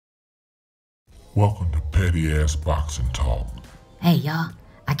Welcome to Petty Ass Boxing Talk. Hey y'all,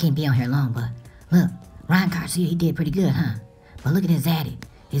 I can't be on here long, but look, Ryan Garcia, he did pretty good, huh? But look at his zaddy.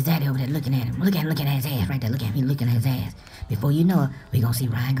 His zaddy over there looking at him. Look at him looking at his ass right there. Look at him, he looking at his ass. Before you know it, we gonna see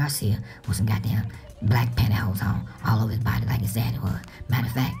Ryan Garcia with some goddamn black pantyhose on all over his body like his zaddy was. Matter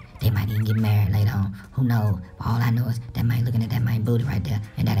of fact, they might even get married later on. Who knows? But all I know is that man looking at that man booty right there,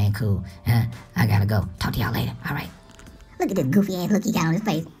 and that ain't cool. I gotta go. Talk to y'all later. All right. Look at this goofy ass look he got on his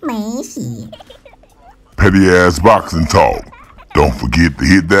face. Man, shit. Petty Ass Boxing Talk. Don't forget to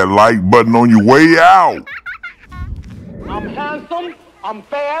hit that like button on your way out. I'm handsome, I'm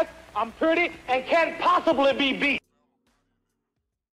fast, I'm pretty, and can't possibly be beat.